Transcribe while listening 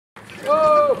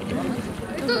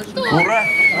Ура!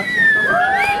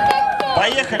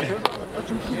 Поехали!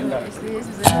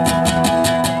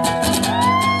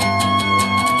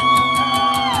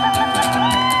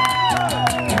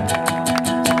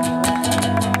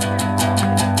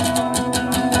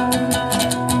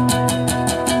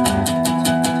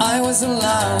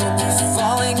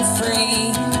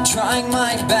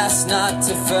 Not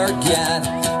to forget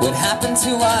what happened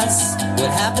to us,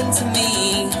 what happened to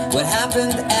me, what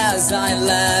happened as I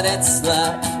let it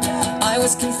slip. I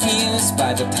was confused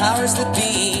by the powers that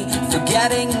be,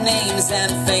 forgetting names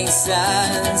and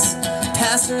faces.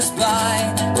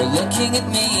 Passers-by were looking at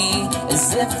me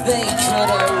as if they could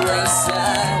erase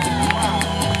it.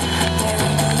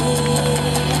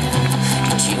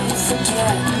 Did you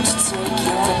forget to take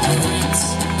your meds?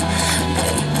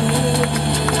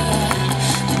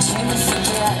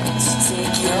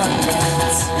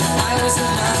 I was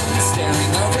alone,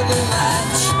 staring over the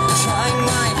ledge, trying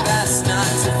my best not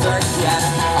to forget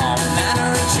all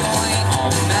manner of joy,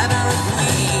 all manner of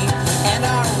glee, and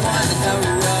our one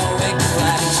heroic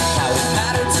pledge. How it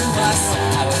mattered to us,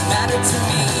 how it mattered to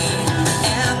me,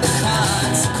 and the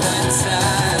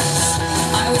consequences.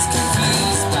 I was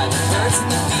confused by the birds and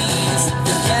the bees,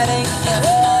 forgetting if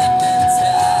I'm in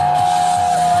touch.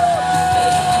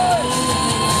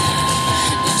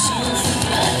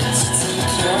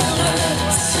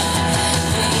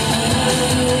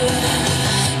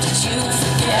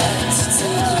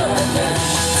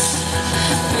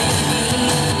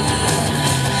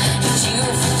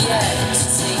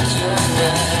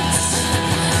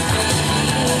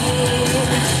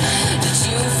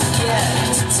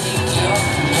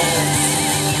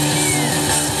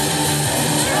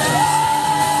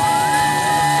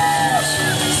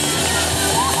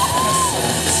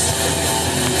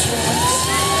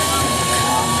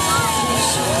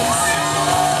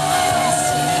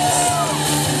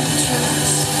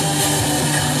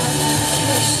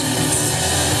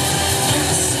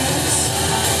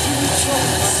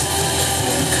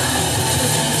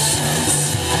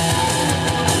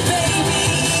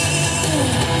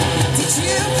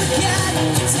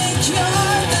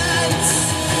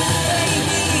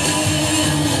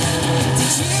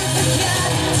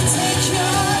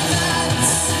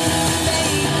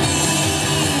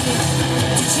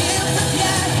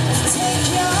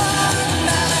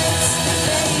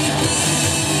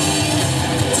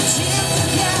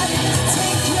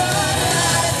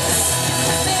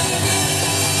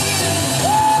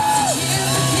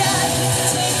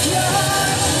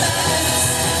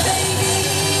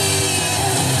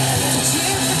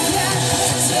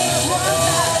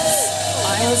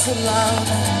 Alone,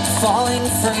 falling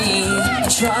free,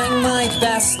 trying my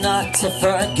best not to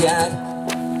forget